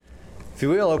If you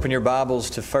will, open your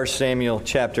Bibles to 1 Samuel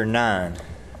chapter 9.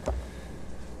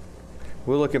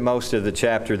 We'll look at most of the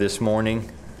chapter this morning.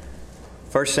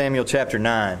 1 Samuel chapter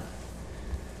 9.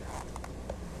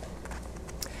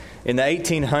 In the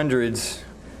 1800s,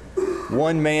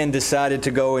 one man decided to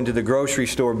go into the grocery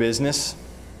store business.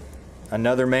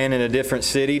 Another man in a different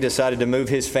city decided to move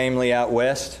his family out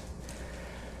west.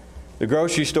 The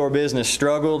grocery store business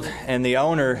struggled, and the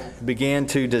owner began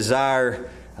to desire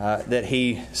that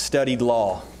he studied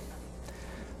law.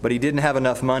 But he didn't have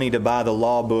enough money to buy the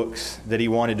law books that he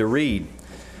wanted to read.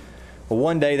 Well,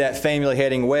 one day that family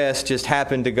heading west just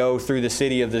happened to go through the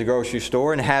city of the grocery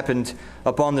store and happened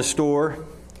upon the store.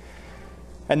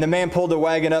 And the man pulled the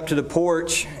wagon up to the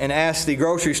porch and asked the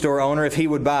grocery store owner if he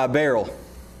would buy a barrel.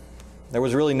 There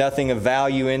was really nothing of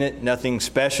value in it, nothing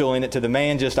special in it to the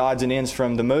man, just odds and ends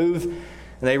from the move. And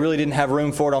they really didn't have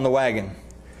room for it on the wagon.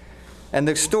 And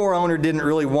the store owner didn't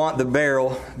really want the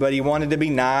barrel, but he wanted to be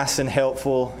nice and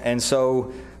helpful. And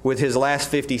so with his last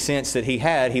 50 cents that he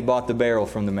had, he bought the barrel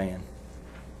from the man.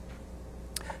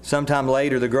 Sometime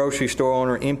later, the grocery store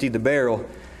owner emptied the barrel,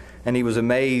 and he was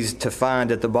amazed to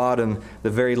find at the bottom the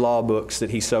very law books that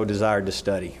he so desired to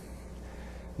study.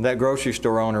 That grocery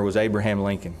store owner was Abraham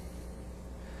Lincoln.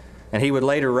 And he would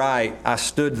later write, "I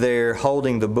stood there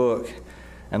holding the book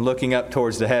and looking up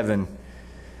towards the heaven.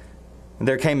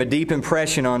 There came a deep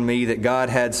impression on me that God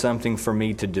had something for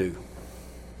me to do."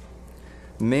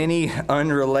 Many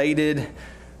unrelated,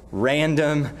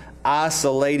 random,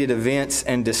 isolated events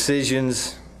and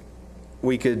decisions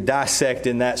we could dissect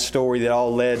in that story that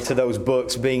all led to those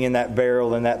books being in that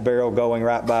barrel, and that barrel going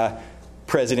right by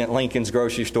President Lincoln's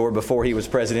grocery store before he was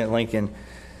President Lincoln.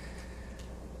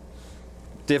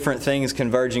 Different things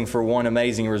converging for one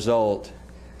amazing result.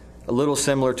 A little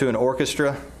similar to an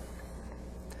orchestra.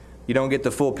 You don't get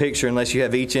the full picture unless you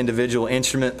have each individual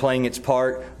instrument playing its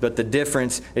part, but the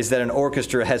difference is that an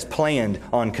orchestra has planned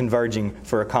on converging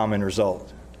for a common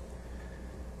result.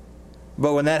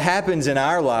 But when that happens in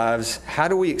our lives, how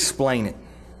do we explain it?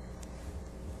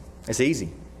 It's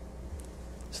easy.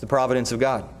 It's the providence of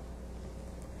God.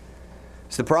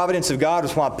 It's the providence of God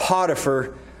is why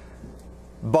Potiphar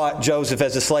bought Joseph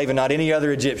as a slave and not any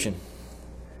other Egyptian.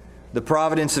 The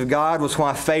providence of God was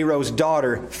why Pharaoh's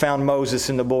daughter found Moses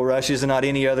in the bulrushes and not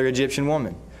any other Egyptian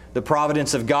woman. The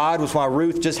providence of God was why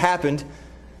Ruth just happened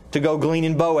to go glean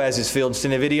in Boaz's field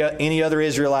instead of any other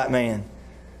Israelite man.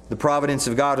 The providence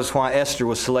of God was why Esther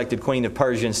was selected queen of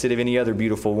Persia instead of any other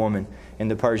beautiful woman in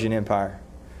the Persian Empire.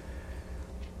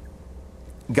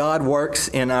 God works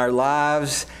in our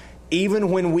lives even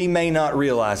when we may not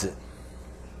realize it.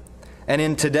 And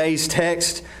in today's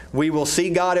text, we will see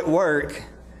God at work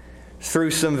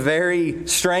through some very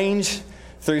strange,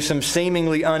 through some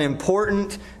seemingly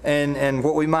unimportant, and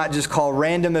what we might just call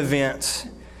random events,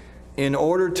 in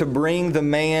order to bring the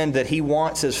man that he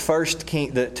wants as first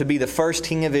king, to be the first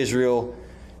king of Israel,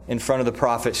 in front of the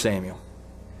prophet Samuel,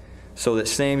 so that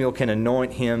Samuel can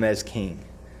anoint him as king.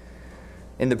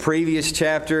 In the previous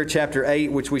chapter, chapter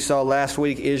 8, which we saw last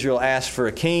week, Israel asked for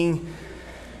a king.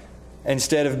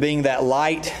 Instead of being that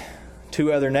light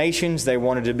to other nations, they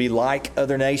wanted to be like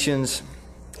other nations.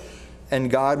 And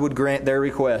God would grant their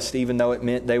request, even though it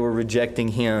meant they were rejecting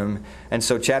Him. And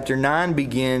so chapter 9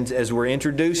 begins as we're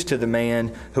introduced to the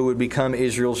man who would become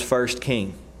Israel's first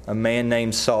king, a man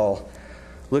named Saul.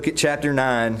 Look at chapter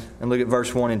 9 and look at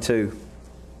verse 1 and 2.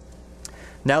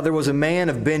 "Now there was a man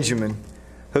of Benjamin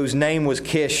whose name was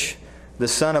Kish, the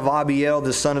son of Abiel,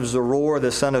 the son of Zeror,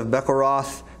 the son of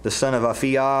Bechorath, the son of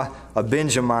Aphiah, a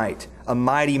Benjamite, a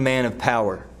mighty man of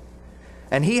power.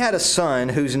 And he had a son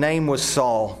whose name was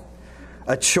Saul,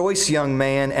 a choice young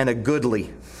man and a goodly.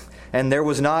 And there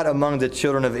was not among the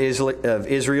children of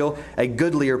Israel a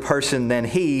goodlier person than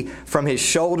he. From his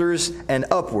shoulders and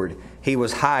upward, he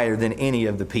was higher than any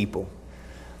of the people."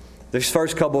 These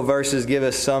first couple of verses give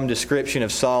us some description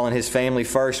of Saul and his family.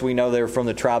 First, we know they were from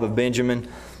the tribe of Benjamin.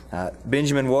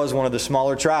 Benjamin was one of the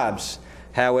smaller tribes.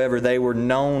 However, they were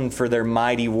known for their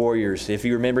mighty warriors. If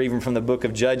you remember, even from the book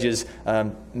of Judges,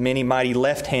 many mighty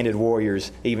left-handed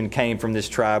warriors even came from this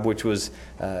tribe, which was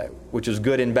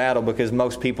good in battle because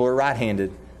most people are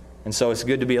right-handed. And so it's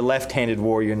good to be a left-handed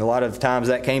warrior. And a lot of times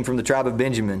that came from the tribe of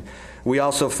Benjamin. We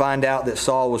also find out that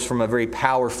Saul was from a very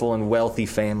powerful and wealthy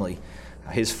family.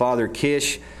 His father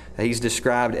Kish, he's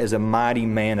described as a mighty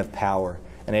man of power.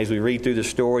 And as we read through the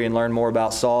story and learn more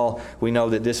about Saul, we know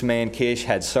that this man Kish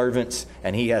had servants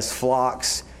and he has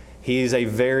flocks. He is a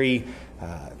very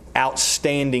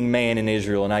outstanding man in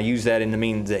Israel. And I use that in the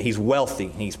meaning that he's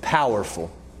wealthy, he's powerful.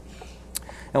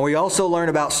 And we also learn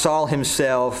about Saul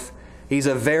himself. He's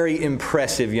a very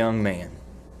impressive young man.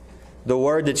 The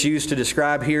word that's used to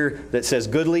describe here that says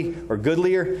goodly or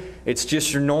goodlier, it's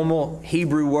just your normal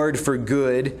Hebrew word for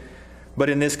good. But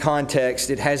in this context,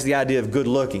 it has the idea of good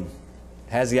looking.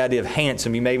 It has the idea of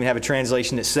handsome. You may even have a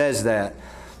translation that says that.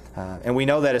 And we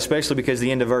know that especially because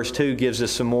the end of verse 2 gives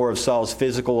us some more of Saul's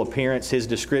physical appearance, his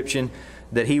description,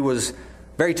 that he was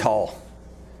very tall.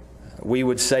 We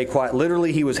would say quite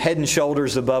literally, he was head and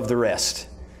shoulders above the rest,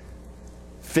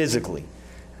 physically.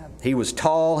 He was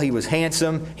tall, he was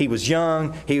handsome, he was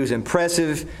young, he was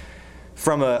impressive,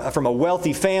 from a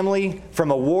wealthy family,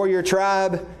 from a warrior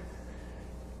tribe.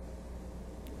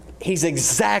 He's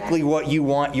exactly what you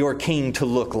want your king to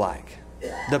look like.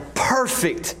 The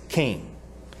perfect king.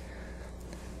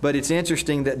 But it's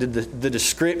interesting that the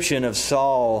description of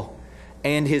Saul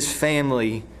and his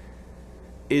family,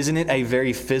 isn't it a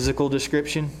very physical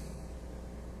description?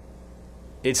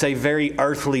 It's a very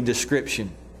earthly description.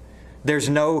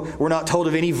 We're not told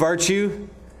of any virtue.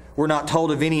 We're not told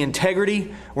of any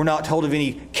integrity. We're not told of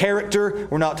any character.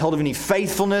 We're not told of any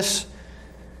faithfulness.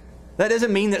 That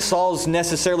doesn't mean that Saul's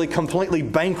necessarily completely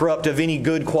bankrupt of any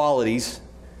good qualities.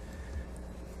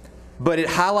 But it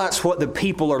highlights what the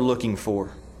people are looking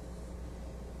for.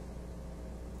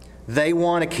 They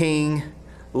want a king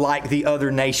like the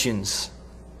other nations.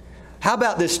 How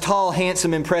about this tall,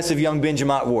 handsome, impressive young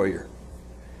Benjamite warrior?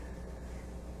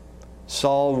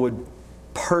 Saul would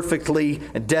perfectly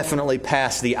and definitely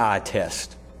pass the eye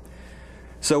test.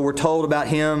 So we're told about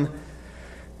him.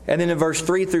 And then in verse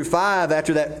 3 through 5,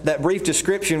 after that brief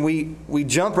description, we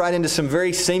jump right into some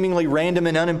very seemingly random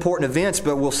and unimportant events,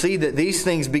 but we'll see that these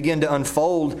things begin to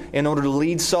unfold in order to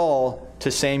lead Saul to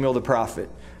Samuel the prophet.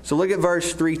 So look at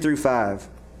verse 3 through 5.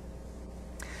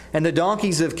 And the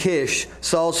donkeys of Kish,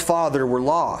 Saul's father, were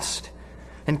lost.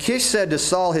 And Kish said to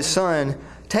Saul his son,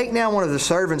 "Take now one of the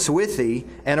servants with thee,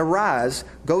 and arise,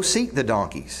 go seek the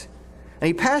donkeys." And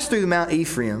he passed through Mount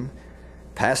Ephraim,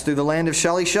 passed through the land of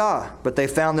Shalishah, but they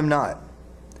found them not.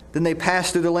 Then they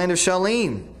passed through the land of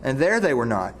Shalim, and there they were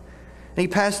not. And he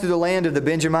passed through the land of the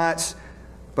Benjamites,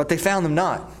 but they found them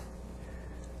not.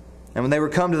 And when they were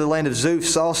come to the land of Zuph,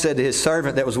 Saul said to his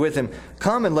servant that was with him,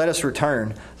 "Come and let us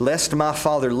return, lest my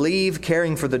father leave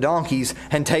caring for the donkeys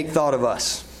and take thought of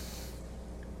us."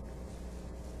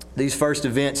 These first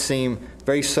events seem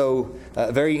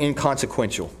very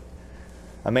inconsequential.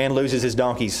 A man loses his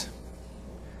donkeys.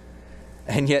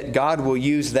 And yet God will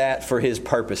use that for His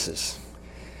purposes.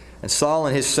 And Saul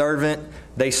and his servant,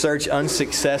 they search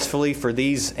unsuccessfully for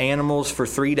these animals for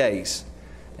 3 days.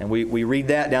 And we read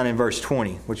that down in verse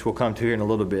 20, which we'll come to here in a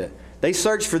little bit. They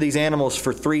search for these animals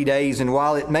for 3 days, and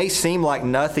while it may seem like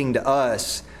nothing to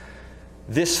us,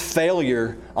 this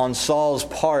failure on Saul's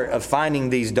part of finding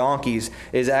these donkeys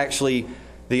is actually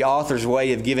the author's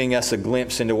way of giving us a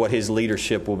glimpse into what his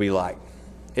leadership will be like.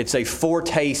 It's a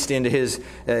foretaste into his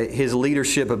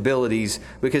leadership abilities,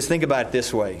 because think about it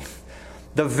this way.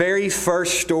 The very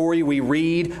first story we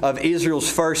read of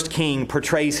Israel's first king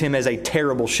portrays him as a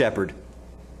terrible shepherd.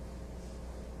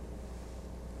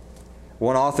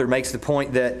 One author makes the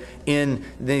point that in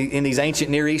these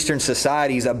ancient Near Eastern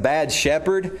societies, a bad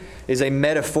shepherd is a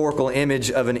metaphorical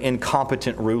image of an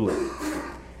incompetent ruler.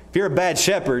 If you're a bad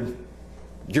shepherd,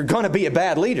 you're going to be a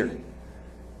bad leader.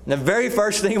 And the very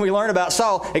first thing we learn about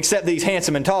Saul, except that he's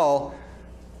handsome and tall,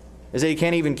 is that he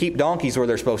can't even keep donkeys where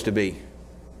they're supposed to be.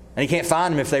 And he can't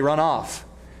find them if they run off.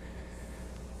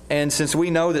 And since we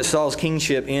know that Saul's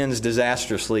kingship ends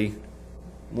disastrously,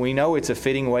 we know it's a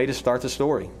fitting way to start the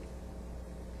story.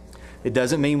 It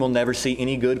doesn't mean we'll never see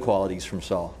any good qualities from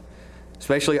Saul.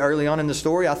 Especially early on in the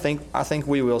story, I think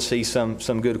we will see some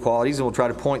good qualities, and we'll try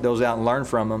to point those out and learn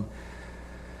from them.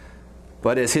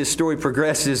 But as his story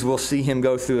progresses, we'll see him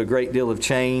go through a great deal of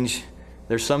change.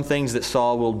 There's some things that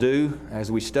Saul will do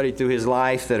as we study through his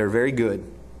life that are very good,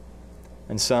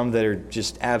 and some that are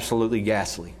just absolutely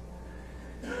ghastly.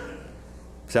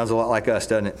 Sounds a lot like us,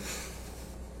 doesn't it?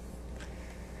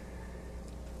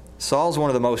 Saul's one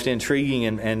of the most intriguing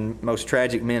and most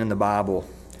tragic men in the Bible.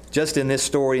 Just in this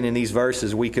story and in these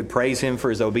verses, we could praise him for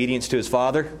his obedience to his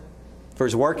father, for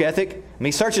his work ethic. I mean,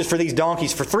 he searches for these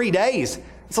donkeys for 3 days.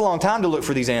 It's a long time to look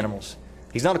for these animals.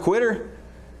 He's not a quitter,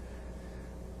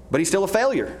 but he's still a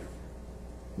failure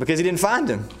because he didn't find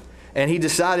them. And he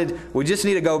decided, we just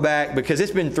need to go back because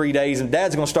it's been 3 days and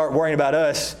Dad's going to start worrying about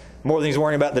us more than he's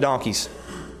worrying about the donkeys.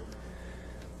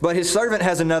 But his servant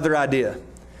has another idea,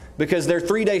 because their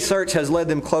 3-day search has led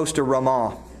them close to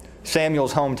Ramah,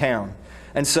 Samuel's hometown.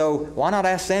 And so, why not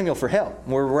ask Samuel for help?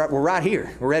 We're right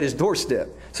here. We're at his doorstep.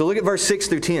 So look at verse 6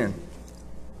 through 10.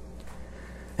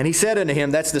 And he said unto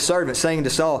him, that's the servant, saying to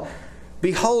Saul,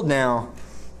 "Behold now,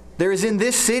 there is in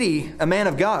this city a man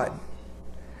of God.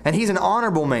 and he's an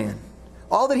honorable man.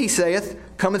 All that he saith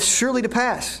cometh surely to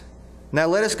pass. Now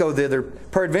let us go thither.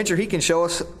 Peradventure he can show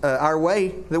us our way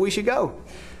that we should go.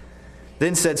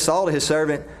 Then said Saul to his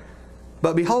servant,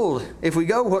 But behold, if we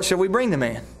go, what shall we bring the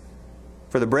man?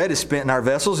 For the bread is spent in our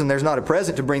vessels, and there's not a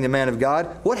present to bring the man of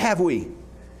God. What have we?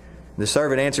 The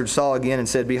servant answered Saul again and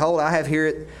said, Behold, I have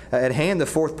here at hand the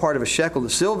fourth part of a shekel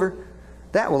of silver.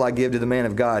 That will I give to the man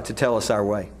of God to tell us our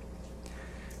way.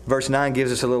 Verse 9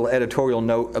 gives us a little editorial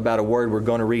note about a word we're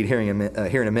going to read here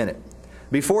in a minute.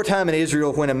 Before time in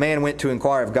Israel, when a man went to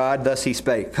inquire of God, thus he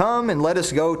spake, Come and let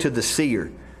us go to the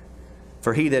seer.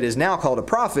 For he that is now called a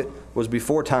prophet was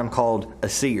before time called a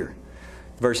seer.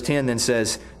 Verse 10 then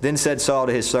says, Then said Saul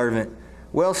to his servant,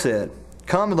 Well said,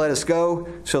 come and let us go.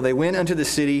 So they went unto the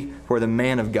city where the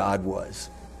man of God was.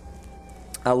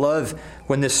 I love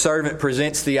when this servant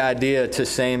presents the idea to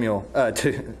Samuel,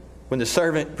 when the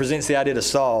servant presents the idea to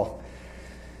Saul,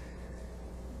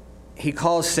 he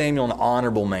calls Samuel an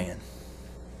honorable man,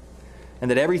 and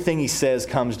that everything he says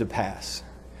comes to pass.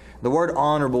 The word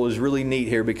honorable is really neat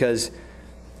here because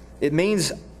it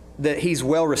means that he's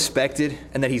well respected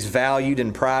and that he's valued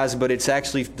and prized, but it's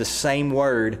actually the same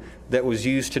word that was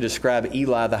used to describe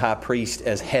Eli the high priest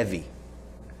as heavy.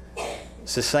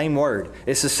 It's the same word.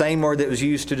 It's the same word that was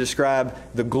used to describe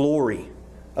the glory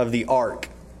of the ark.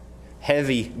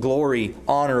 Heavy, glory,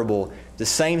 honorable. The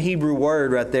same Hebrew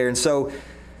word right there. And so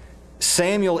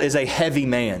Samuel is a heavy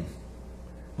man,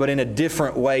 but in a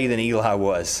different way than Eli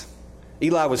was.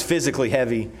 Eli was physically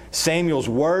heavy. Samuel's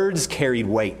words carried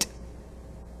weight.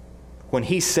 When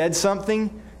he said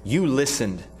something, you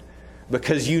listened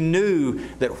because you knew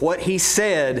that what he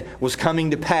said was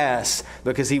coming to pass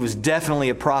because he was definitely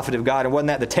a prophet of God. And wasn't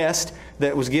that the test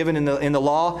that was given in the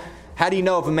law? How do you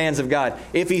know if a man's of God?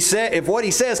 If what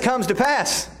he says comes to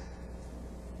pass.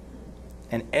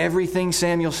 And everything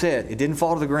Samuel said, it didn't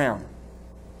fall to the ground.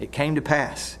 It came to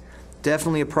pass.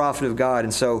 Definitely a prophet of God.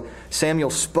 And so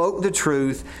Samuel spoke the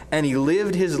truth, and he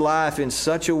lived his life in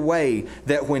such a way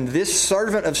that when this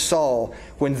servant of Saul,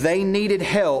 when they needed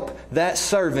help, that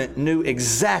servant knew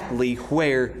exactly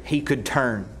where he could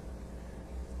turn.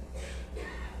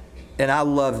 And I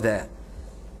love that.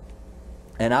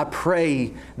 And I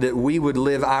pray that we would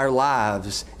live our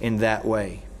lives in that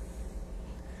way.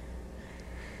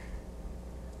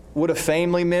 Would a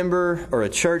family member or a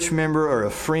church member or a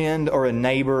friend or a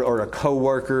neighbor or a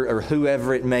coworker or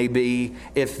whoever it may be,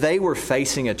 if they were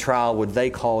facing a trial, would they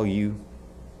call you?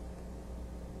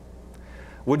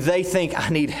 Would they think, I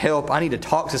need help, I need to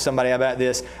talk to somebody about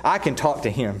this? I can talk to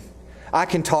him. I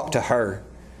can talk to her.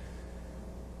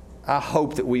 I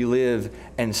hope that we live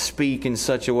and speak in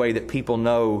such a way that people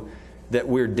know that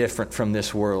we're different from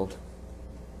this world.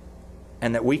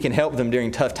 And that we can help them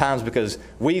during tough times because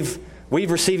we've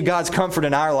received God's comfort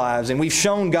in our lives, and we've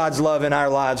shown God's love in our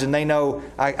lives, and they know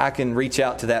I can reach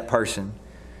out to that person.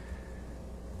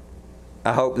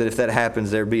 I hope that if that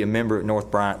happens, there'd be a member at North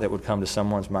Bryant that would come to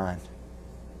someone's mind.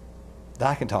 That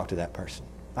I can talk to that person.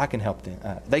 I can help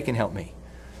them. They can help me.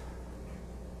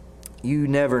 You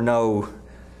never know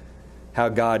how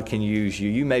God can use you.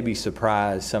 You may be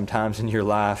surprised sometimes in your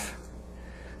life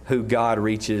who God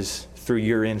reaches through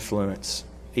your influence,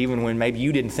 even when maybe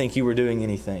you didn't think you were doing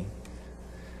anything.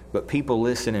 But people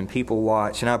listen and people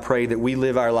watch. And I pray that we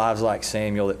live our lives like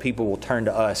Samuel, that people will turn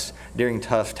to us during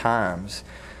tough times.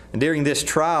 And during this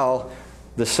trial,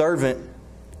 the servant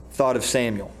thought of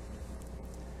Samuel.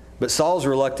 But Saul's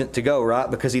reluctant to go, right?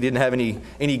 Because he didn't have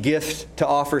any gift to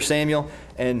offer Samuel.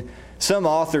 And some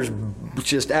authors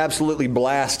just absolutely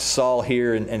blast Saul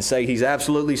here and say he's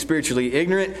absolutely spiritually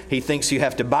ignorant. He thinks you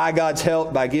have to buy God's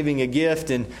help by giving a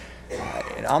gift. And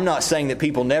I'm not saying that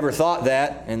people never thought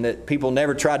that and that people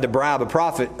never tried to bribe a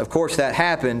prophet. Of course that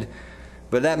happened,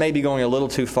 but that may be going a little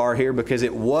too far here because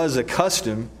it was a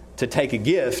custom to take a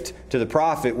gift to the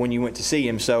prophet when you went to see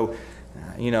him. So,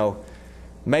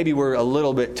 maybe we're a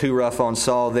little bit too rough on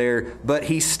Saul there, but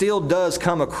he still does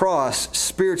come across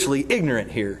spiritually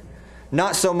ignorant here.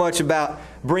 Not so much about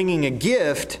bringing a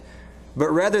gift, but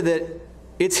rather that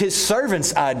it's his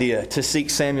servant's idea to seek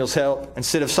Samuel's help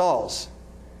instead of Saul's.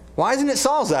 Why isn't it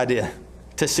Saul's idea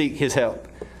to seek his help?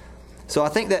 So I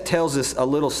think that tells us a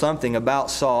little something about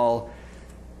Saul,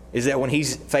 is that when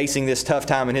he's facing this tough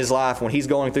time in his life, when he's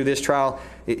going through this trial,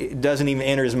 it doesn't even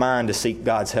enter his mind to seek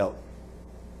God's help.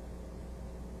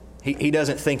 He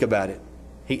doesn't think about it.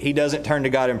 He doesn't turn to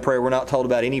God in prayer. We're not told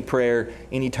about any prayer,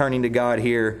 any turning to God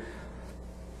here.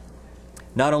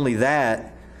 Not only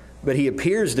that, but he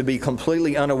appears to be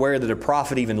completely unaware that a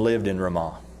prophet even lived in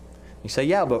Ramah. You say,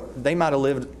 yeah, but they might have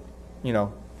lived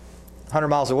 100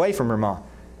 miles away from Ramah.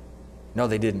 No,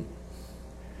 they didn't.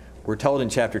 We're told in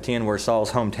chapter 10 where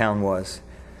Saul's hometown was.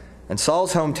 And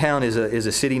Saul's hometown is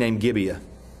a city named Gibeah.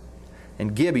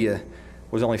 And Gibeah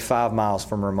was only 5 miles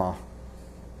from Ramah.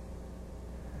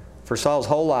 For Saul's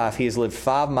whole life, he has lived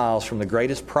 5 miles from the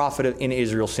greatest prophet in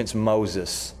Israel since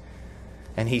Moses.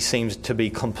 And he seems to be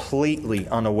completely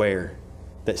unaware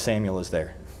that Samuel is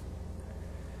there.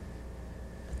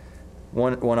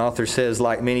 One author says,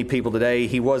 like many people today,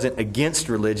 he wasn't against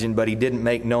religion, but he didn't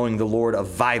make knowing the Lord a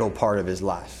vital part of his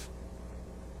life.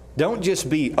 Don't just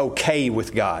be okay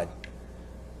with God.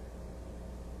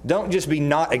 Don't just be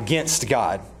not against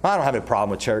God. I don't have a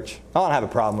problem with church. I don't have a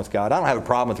problem with God. I don't have a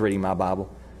problem with reading my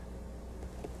Bible.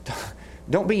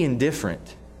 Don't be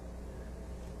indifferent.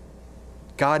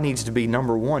 God needs to be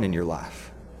number one in your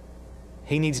life.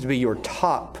 He needs to be your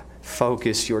top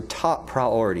focus, your top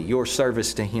priority, your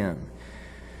service to Him.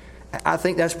 I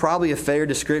think that's probably a fair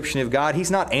description of God.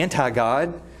 He's not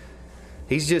anti-God.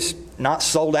 He's just not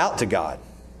sold out to God.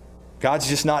 God's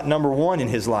just not number one in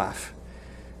his life.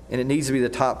 And it needs to be the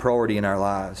top priority in our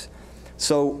lives.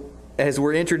 So, as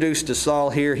we're introduced to Saul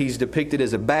here, he's depicted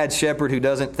as a bad shepherd who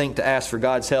doesn't think to ask for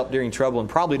God's help during trouble and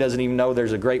probably doesn't even know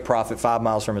there's a great prophet 5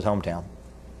 miles from his hometown.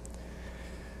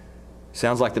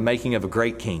 Sounds like the making of a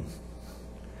great king.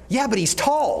 Yeah, but he's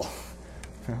tall.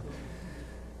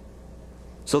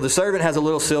 So the servant has a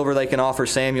little silver they can offer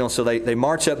Samuel. So they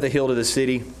march up the hill to the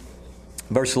city.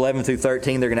 Verse 11 through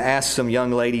 13, they're going to ask some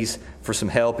young ladies for some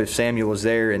help if Samuel was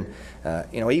there. And,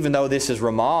 even though this is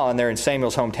Ramah and they're in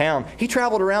Samuel's hometown, he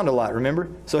traveled around a lot, remember?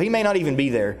 So he may not even be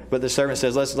there. But the servant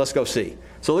says, let's go see.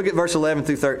 So look at verse 11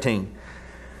 through 13.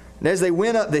 And as they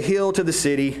went up the hill to the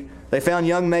city, they found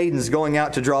young maidens going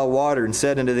out to draw water and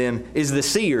said unto them, Is the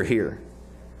seer here?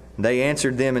 And they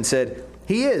answered them and said,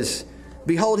 He is.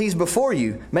 Behold, he's before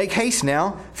you. Make haste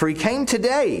now, for he came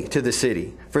today to the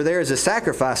city. For there is a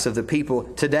sacrifice of the people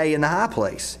today in the high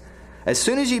place. As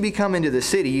soon as ye be come into the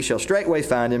city, ye shall straightway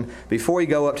find him, before ye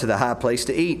go up to the high place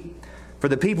to eat. For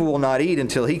the people will not eat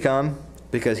until he come,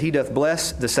 because he doth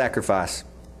bless the sacrifice.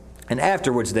 And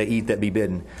afterwards they eat that be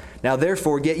bidden. Now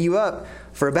therefore get you up,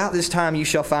 for about this time you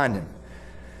shall find him.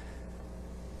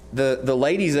 The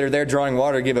ladies that are there drawing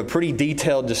water give a pretty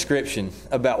detailed description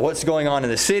about what's going on in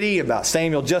the city, about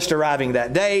Samuel just arriving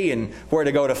that day, and where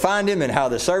to go to find him, and how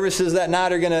the services that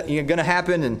night are gonna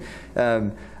happen.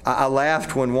 And I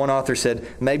laughed when one author said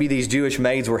maybe these Jewish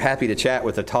maids were happy to chat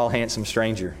with a tall, handsome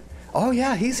stranger. Oh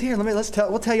yeah, he's here.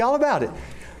 We'll tell you all about it.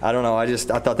 I don't know. I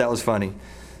thought that was funny.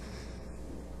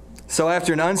 So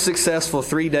after an unsuccessful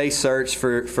 3-day search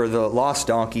for the lost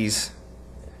donkeys,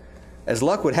 as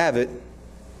luck would have it,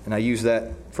 and I use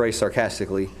that phrase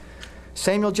sarcastically,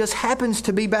 Samuel just happens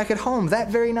to be back at home that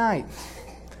very night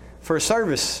for a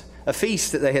service, a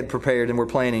feast that they had prepared and were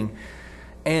planning.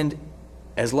 And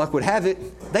as luck would have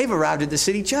it, they've arrived at the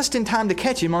city just in time to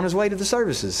catch him on his way to the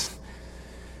services.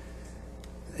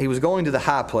 He was going to the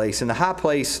high place, and the high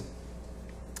place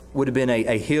would have been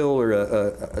a hill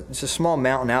or just a small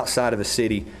mountain outside of a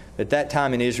city. At that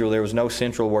time in Israel, there was no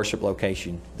central worship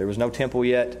location. There was no temple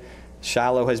yet.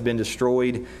 Shiloh has been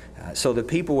destroyed. So the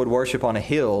people would worship on a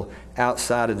hill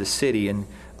outside of the city. And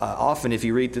often, if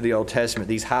you read through the Old Testament,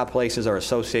 these high places are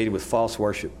associated with false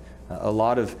worship. A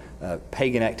lot of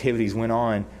pagan activities went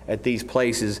on at these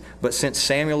places. But since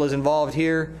Samuel is involved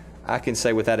here, I can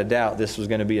say without a doubt this was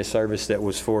going to be a service that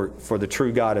was for the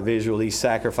true God of Israel. These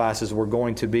sacrifices were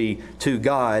going to be to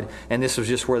God, and this was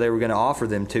just where they were going to offer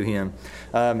them to Him.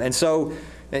 And so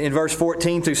in verse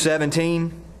 14 through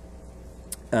 17,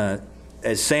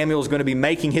 as Samuel's going to be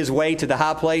making his way to the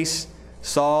high place,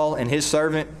 Saul and his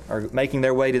servant are making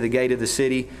their way to the gate of the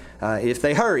city. If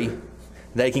they hurry,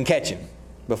 they can catch him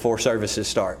before services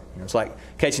start. It's like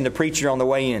catching the preacher on the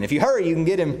way in. If you hurry, you can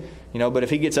get him, but if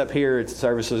he gets up here,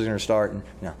 services are going to start.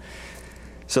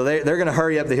 So they're going to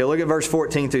hurry up the hill. Look at verse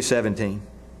 14 through 17.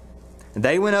 And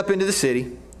they went up into the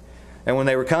city, and when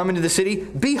they were coming to the city,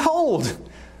 behold!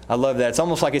 I love that. It's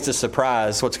almost like it's a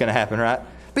surprise what's going to happen, right?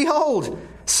 Behold,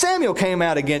 Samuel came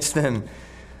out against them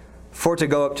for to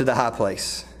go up to the high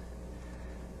place.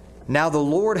 Now the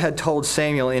Lord had told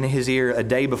Samuel in his ear a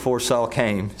day before Saul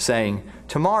came, saying,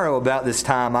 Tomorrow about this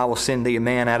time I will send thee a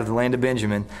man out of the land of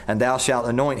Benjamin, and thou shalt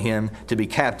anoint him to be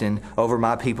captain over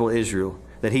my people Israel,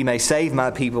 that he may save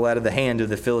my people out of the hand of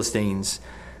the Philistines.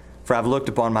 For I have looked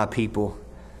upon my people,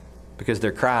 because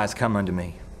their cries come unto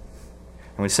me.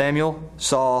 And when Samuel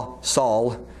saw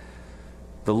Saul,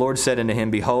 the Lord said unto him,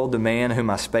 Behold, the man whom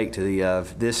I spake to thee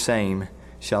of, this same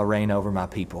shall reign over my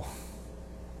people.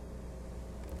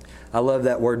 I love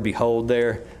that word behold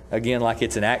there. Again, like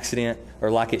it's an accident or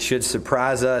like it should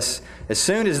surprise us. As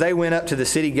soon as they went up to the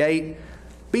city gate,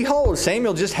 Behold,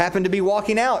 Samuel just happened to be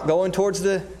walking out, going towards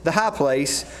the high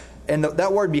place. And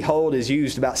that word behold is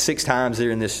used about 6 times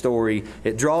there in this story.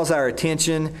 It draws our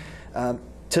attention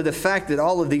to the fact that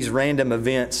all of these random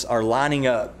events are lining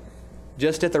up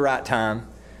just at the right time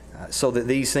so that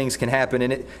these things can happen.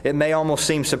 And it may almost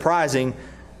seem surprising,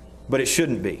 but it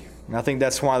shouldn't be. And I think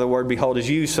that's why the word behold is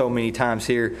used so many times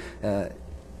here.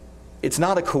 It's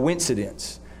not a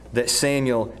coincidence that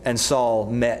Samuel and Saul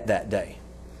met that day.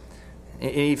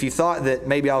 If you thought that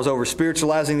maybe I was over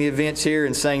spiritualizing the events here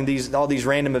and saying all these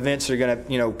random events are going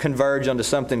to converge onto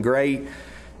something great,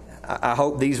 I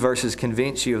hope these verses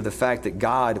convince you of the fact that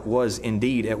God was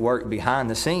indeed at work behind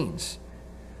the scenes.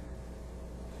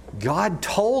 God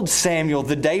told Samuel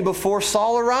the day before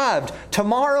Saul arrived,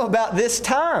 tomorrow about this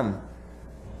time.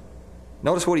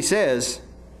 Notice what he says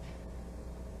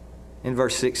in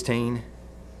verse 16.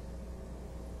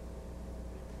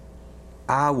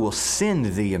 I will send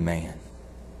thee a man.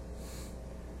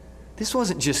 This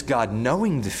wasn't just God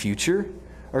knowing the future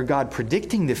or God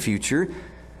predicting the future.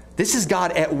 This is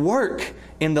God at work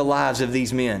in the lives of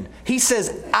these men. He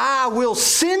says, I will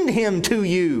send him to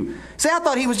you. See, I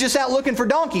thought he was just out looking for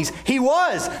donkeys. He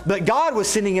was, but God was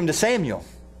sending him to Samuel.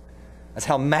 That's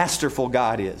how masterful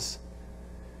God is.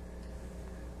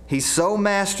 He's so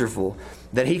masterful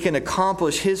that he can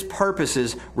accomplish his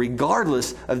purposes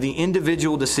regardless of the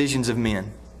individual decisions of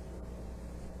men.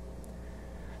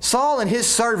 Saul and his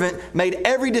servant made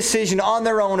every decision on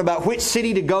their own about which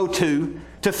city to go to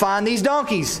find these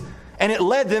donkeys. And it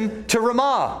led them to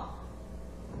Ramah.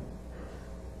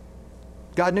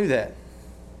 God knew that.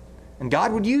 And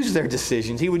God would use their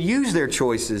decisions. He would use their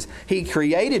choices. He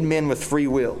created men with free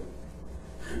will.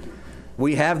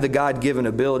 We have the God-given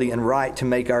ability and right to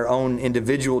make our own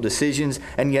individual decisions,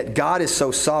 and yet God is so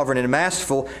sovereign and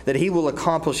masterful that He will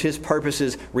accomplish His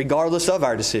purposes regardless of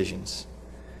our decisions.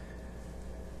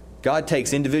 God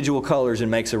takes individual colors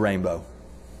and makes a rainbow.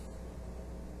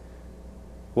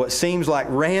 What seems like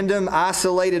random,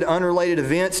 isolated, unrelated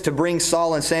events to bring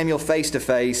Saul and Samuel face to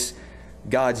face,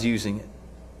 God's using it.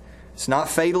 It's not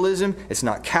fatalism, it's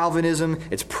not Calvinism,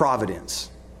 it's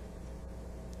providence.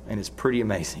 And it's pretty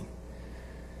amazing.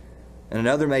 And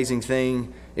another amazing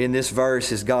thing in this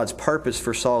verse is God's purpose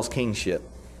for Saul's kingship.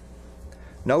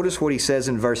 Notice what he says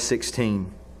in verse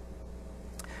 16.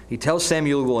 He tells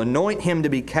Samuel, will anoint him to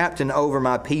be captain over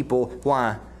my people.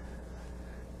 Why?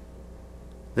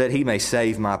 That he may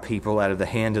save my people out of the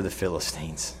hand of the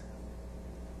Philistines.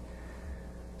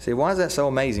 See, why is that so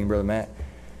amazing, Brother Matt?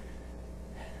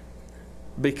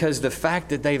 Because the fact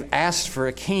that they've asked for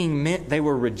a king meant they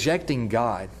were rejecting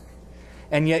God.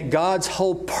 And yet God's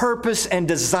whole purpose and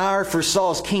desire for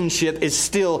Saul's kingship is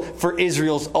still for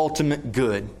Israel's ultimate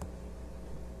good.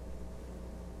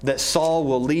 That Saul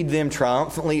will lead them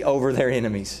triumphantly over their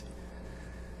enemies.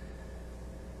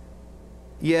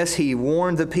 Yes, he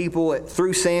warned the people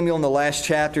through Samuel in the last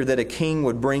chapter that a king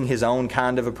would bring his own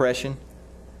kind of oppression.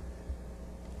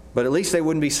 But at least they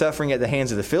wouldn't be suffering at the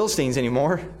hands of the Philistines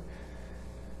anymore.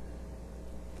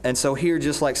 And so here,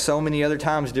 just like so many other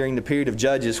times during the period of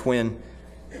Judges when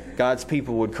God's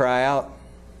people would cry out,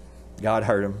 God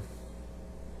heard them.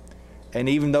 And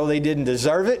even though they didn't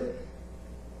deserve it,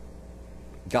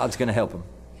 God's going to help them.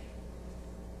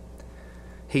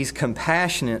 He's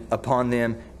compassionate upon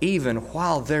them even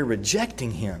while they're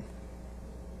rejecting Him.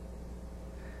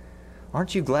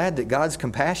 Aren't you glad that God's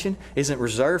compassion isn't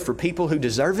reserved for people who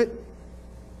deserve it?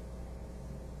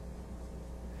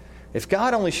 If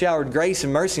God only showered grace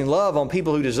and mercy and love on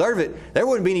people who deserve it, there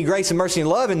wouldn't be any grace and mercy and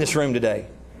love in this room today.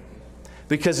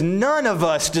 Because none of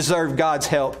us deserve God's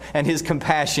help and His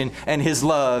compassion and His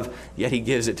love, yet He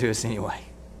gives it to us anyway.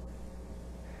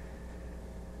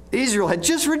 Israel had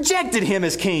just rejected Him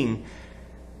as king.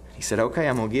 He said, okay,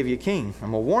 I'm going to give you a king.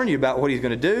 I'm going to warn you about what He's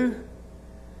going to do.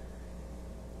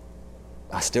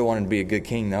 I still want Him to be a good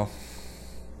king, though.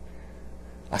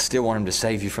 I still want Him to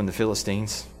save you from the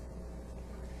Philistines.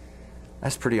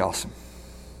 That's pretty awesome.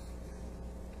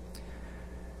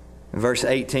 In verse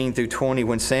 18 through 20,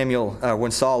 when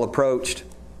Saul approached,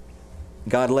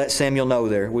 God let Samuel know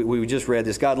there. We just read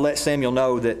this. God let Samuel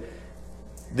know that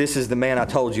this is the man I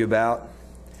told you about.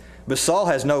 But Saul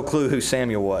has no clue who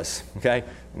Samuel was. Okay,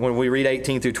 when we read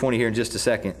 18 through 20 here in just a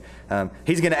second,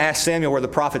 he's going to ask Samuel where the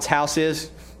prophet's house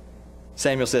is.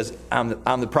 Samuel says, "I'm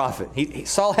the prophet."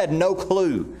 Saul had no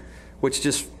clue, which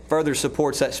just further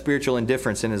supports that spiritual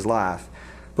indifference in his life.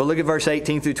 But look at verse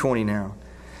 18 through 20 now.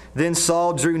 Then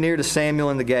Saul drew near to Samuel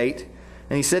in the gate,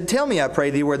 and he said, "Tell me, I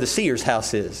pray thee, where the seer's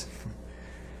house is."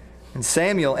 And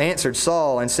Samuel answered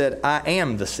Saul and said, "I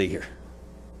am the seer.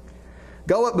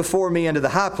 Go up before me unto the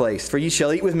high place, for ye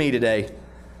shall eat with me today,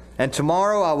 And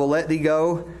tomorrow I will let thee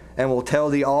go, and will tell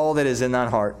thee all that is in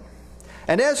thine heart.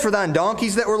 And as for thine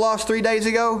donkeys that were lost 3 days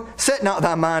ago, set not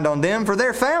thy mind on them, for they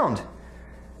are found.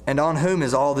 And on whom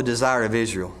is all the desire of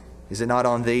Israel? Is it not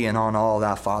on thee and on all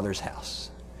thy father's house?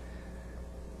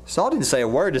 Saul didn't say a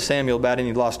word to Samuel about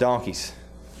any lost donkeys,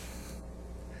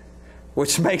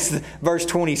 which makes verse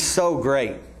 20 so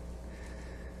great.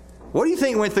 What do you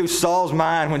think went through Saul's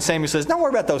mind when Samuel says, don't worry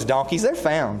about those donkeys, they're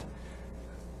found?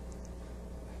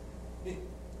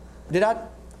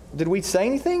 Did we say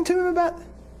anything to him about that?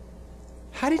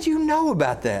 How did you know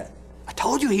about that? I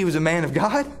told you he was a man of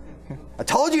God. I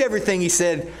told you everything he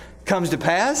said comes to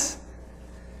pass.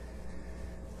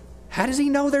 How does he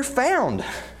know they're found?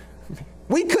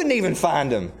 We couldn't even find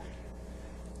them.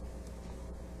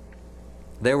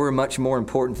 There were much more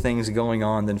important things going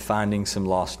on than finding some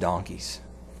lost donkeys.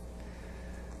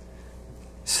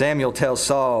 Samuel tells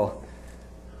Saul,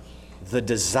 the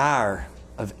desire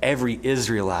of every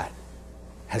Israelite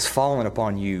has fallen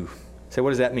upon you. So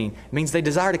what does that mean? It means they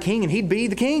desired a king and he'd be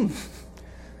the king.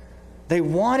 They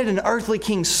wanted an earthly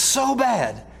king so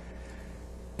bad,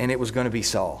 and it was going to be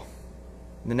Saul.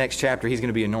 In the next chapter, he's going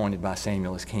to be anointed by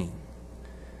Samuel as king.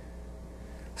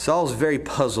 Saul's very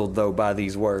puzzled, though, by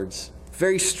these words.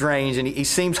 Very strange, and he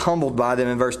seems humbled by them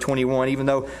in verse 21, even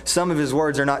though some of his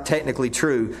words are not technically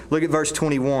true. Look at verse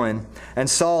 21. And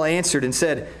Saul answered and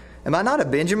said, am I not a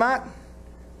Benjamite,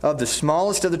 of the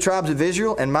smallest of the tribes of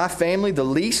Israel, and my family the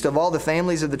least of all the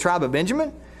families of the tribe of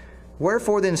Benjamin?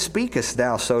 Wherefore then speakest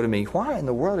thou so to me? Why in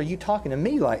the world are you talking to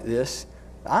me like this?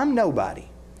 I'm nobody.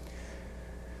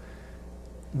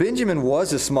 Benjamin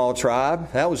was a small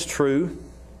tribe. That was true.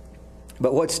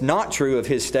 But what's not true of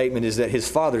his statement is that his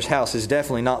father's house is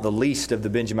definitely not the least of the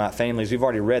Benjamite families. We've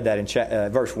already read that in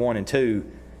verse 1 and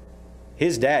 2.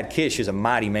 His dad, Kish, is a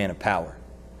mighty man of power.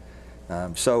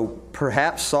 So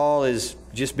perhaps Saul is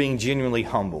just being genuinely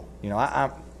humble.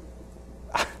 Why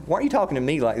are you talking to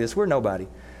me like this? We're nobody.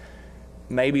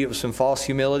 Maybe it was some false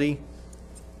humility.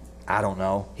 I don't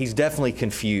know. He's definitely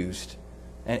confused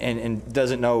and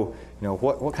doesn't know,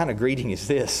 what kind of greeting is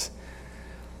this?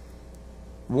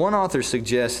 One author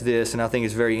suggests this, and I think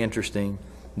it's very interesting,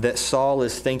 that Saul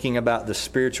is thinking about the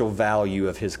spiritual value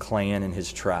of his clan and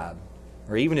his tribe.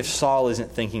 Or even if Saul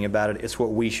isn't thinking about it, it's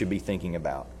what we should be thinking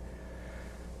about.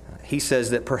 He says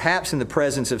that perhaps in the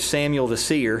presence of Samuel the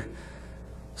seer,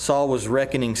 Saul was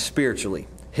reckoning spiritually,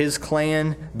 his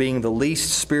clan being the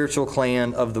least spiritual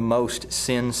clan of the most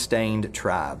sin-stained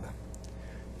tribe.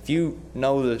 If you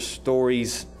know the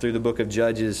stories through the book of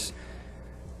Judges,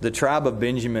 the tribe of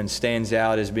Benjamin stands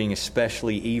out as being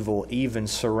especially evil, even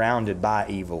surrounded by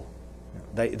evil.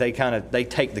 They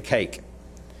take the cake.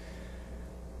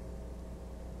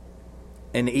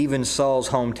 And even Saul's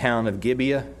hometown of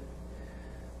Gibeah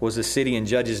was a city in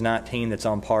Judges 19 that's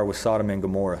on par with Sodom and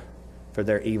Gomorrah for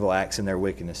their evil acts and their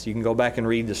wickedness. You can go back and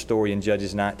read the story in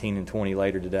Judges 19 and 20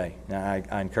 later today. Now,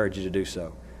 I encourage you to do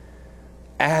so.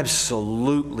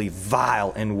 Absolutely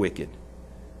vile and wicked.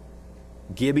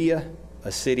 Gibeah,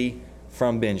 a city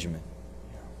from Benjamin.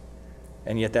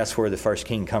 And yet that's where the first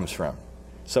king comes from.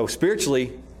 So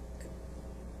spiritually,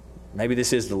 maybe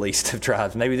this is the least of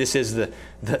tribes. Maybe this is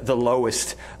the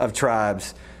lowest of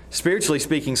tribes. Spiritually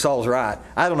speaking, Saul's right.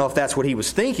 I don't know if that's what he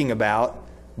was thinking about,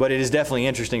 but it is definitely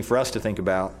interesting for us to think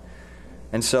about.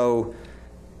 And so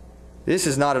this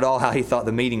is not at all how he thought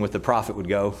the meeting with the prophet would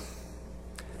go.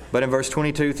 But in verse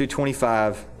 22 through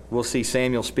 25, we'll see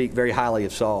Samuel speak very highly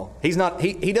of Saul. He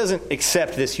doesn't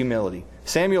accept this humility.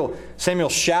 Samuel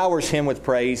showers him with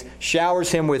praise,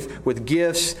 showers him with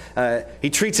gifts. He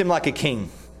treats him like a king,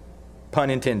 pun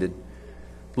intended.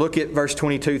 Look at verse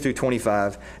 22 through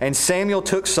 25. And Samuel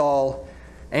took Saul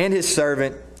and his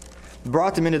servant,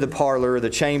 brought them into the parlor or the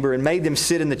chamber, and made them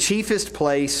sit in the chiefest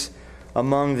place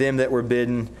among them that were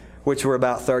bidden, which were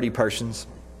about 30 persons.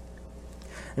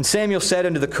 And Samuel said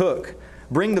unto the cook,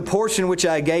 bring the portion which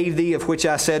I gave thee, of which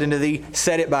I said unto thee,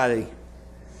 set it by thee.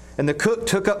 And the cook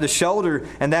took up the shoulder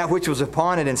and that which was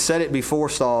upon it, and set it before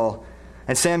Saul.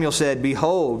 And Samuel said,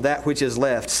 behold, that which is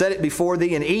left, set it before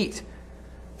thee, and eat.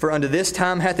 For unto this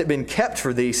time hath it been kept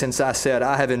for thee, since I said,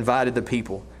 I have invited the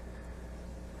people.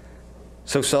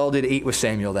 So Saul did eat with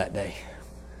Samuel that day.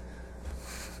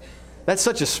 That's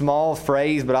such a small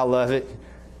phrase, but I love it.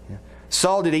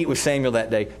 Saul did eat with Samuel that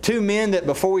day. Two men that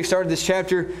before we started this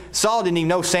chapter, Saul didn't even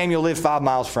know Samuel lived 5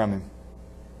 miles from him.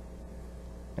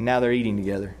 And now they're eating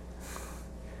together.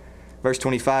 Verse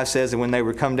 25 says that when they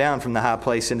were come down from the high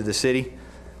place into the city,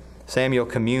 Samuel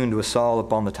communed with Saul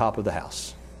upon the top of the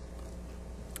house.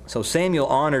 So Samuel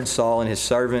honored Saul and his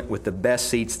servant with the best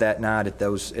seats that night at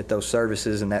those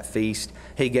services and that feast.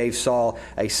 He gave Saul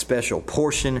a special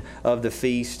portion of the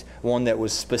feast, one that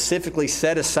was specifically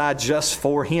set aside just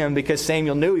for him, because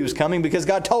Samuel knew he was coming, because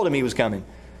God told him he was coming.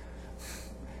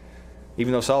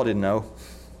 Even though Saul didn't know.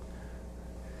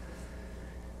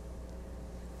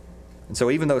 And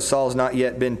so even though Saul's not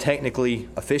yet been technically,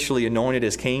 officially anointed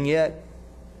as king yet,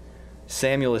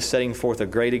 Samuel is setting forth a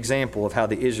great example of how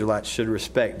the Israelites should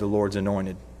respect the Lord's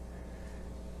anointed.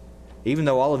 Even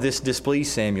though all of this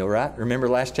displeased Samuel, right? Remember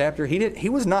last chapter? He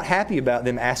was not happy about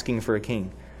them asking for a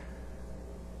king.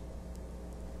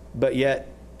 But yet,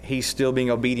 he's still being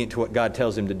obedient to what God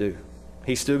tells him to do.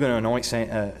 He's still going to anoint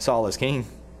Saul as king.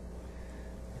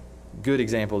 Good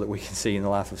example that we can see in the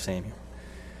life of Samuel.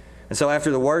 And so after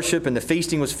the worship and the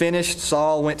feasting was finished,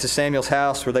 Saul went to Samuel's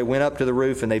house, where they went up to the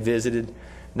roof and they visited.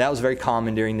 And that was very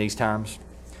common during these times.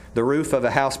 The roof of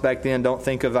a house back then, don't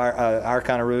think of our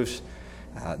kind of roofs.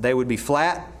 They would be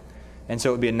flat, and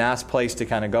so it would be a nice place to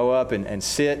kind of go up and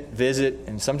sit, visit,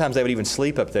 and sometimes they would even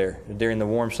sleep up there during the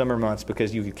warm summer months,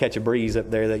 because you could catch a breeze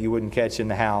up there that you wouldn't catch in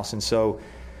the house. And so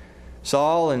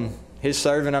Saul and his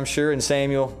servant, I'm sure, and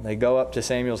Samuel, they go up to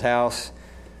Samuel's house,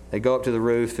 they go up to the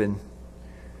roof, and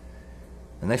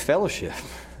they fellowship,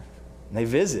 and they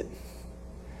visit.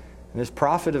 And this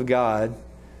prophet of God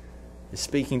is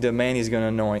speaking to a man he's going to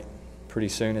anoint pretty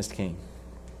soon as king.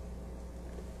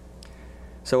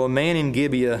 So a man in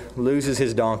Gibeah loses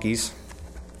his donkeys.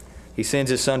 He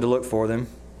sends his son to look for them.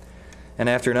 And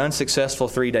after an unsuccessful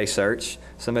 3-day search,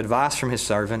 some advice from his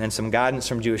servant, and some guidance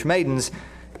from Jewish maidens,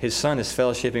 his son is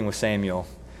fellowshipping with Samuel,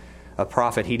 a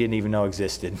prophet he didn't even know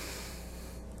existed.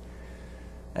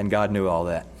 And God knew all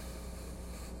that.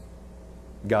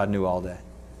 God knew all that.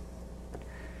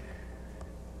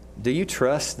 Do you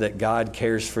trust that God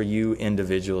cares for you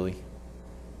individually?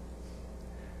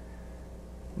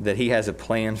 That He has a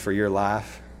plan for your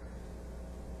life?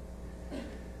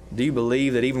 Do you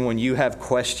believe that even when you have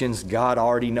questions, God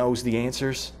already knows the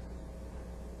answers?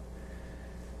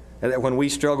 And that when we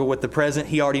struggle with the present,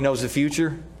 He already knows the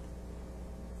future?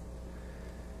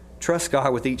 Trust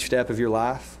God with each step of your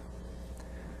life.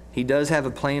 He does have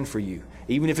a plan for you,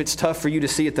 even if it's tough for you to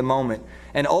see at the moment.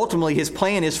 And ultimately, His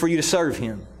plan is for you to serve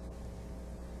Him.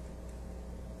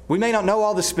 We may not know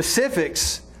all the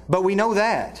specifics, but we know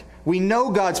that. We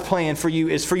know God's plan for you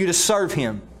is for you to serve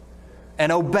Him and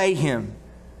obey Him.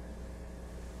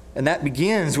 And that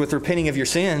begins with repenting of your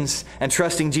sins and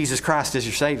trusting Jesus Christ as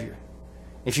your Savior.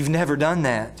 If you've never done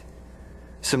that,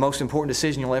 it's the most important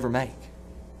decision you'll ever make.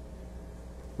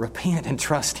 Repent and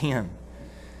trust Him.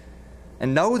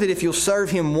 And know that if you'll serve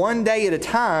Him one day at a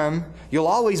time, you'll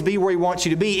always be where He wants you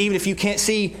to be, even if you can't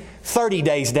see 30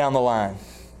 days down the line.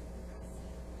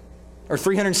 Or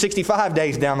 365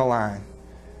 days down the line.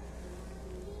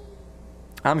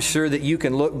 I'm sure that you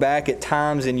can look back at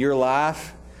times in your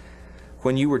life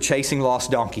when you were chasing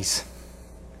lost donkeys.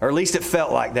 Or at least it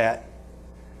felt like that.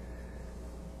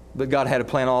 But God had a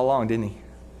plan all along, didn't He?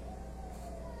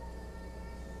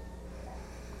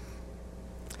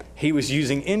 He was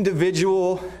using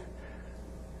individual,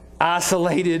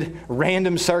 isolated,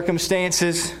 random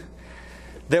circumstances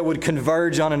that would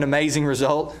converge on an amazing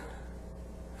result,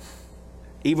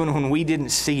 even when we didn't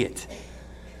see it.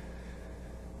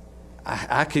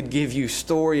 I could give you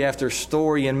story after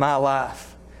story in my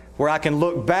life where I can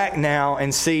look back now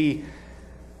and see,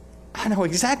 I know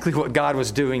exactly what God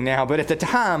was doing now, but at the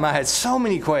time I had so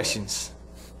many questions.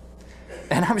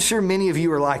 And I'm sure many of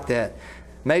you are like that.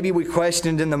 Maybe we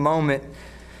questioned in the moment,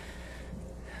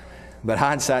 but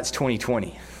hindsight's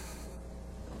 20/20.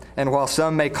 And while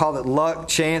some may call it luck,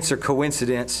 chance, or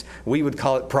coincidence, we would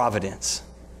call it providence.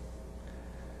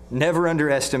 Never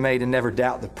underestimate and never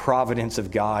doubt the providence of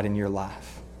God in your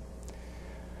life.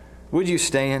 Would you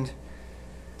stand?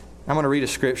 I'm going to read a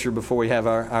scripture before we have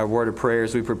our word of prayer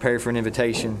as we prepare for an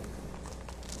invitation.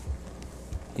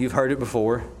 You've heard it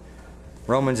before.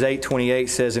 Romans 8:28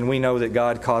 says, "And we know that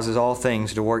God causes all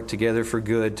things to work together for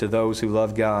good to those who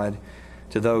love God,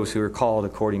 to those who are called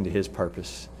according to His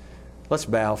purpose." Let's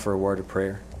bow for a word of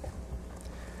prayer.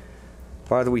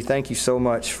 Father, we thank You so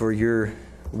much for Your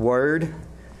word,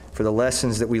 for the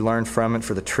lessons that we learned from it,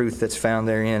 for the truth that's found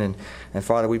therein. And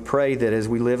Father, we pray that as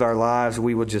we live our lives,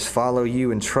 we will just follow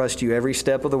You and trust You every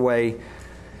step of the way,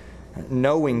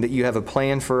 knowing that You have a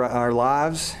plan for our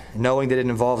lives, knowing that it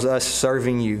involves us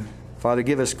serving You. Father,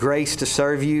 give us grace to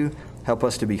serve You. Help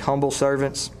us to be humble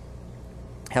servants.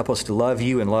 Help us to love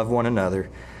You and love one another.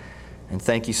 And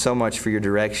thank You so much for Your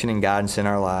direction and guidance in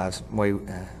our lives.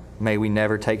 May we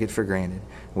never take it for granted.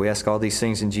 We ask all these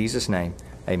things in Jesus' name.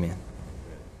 Amen.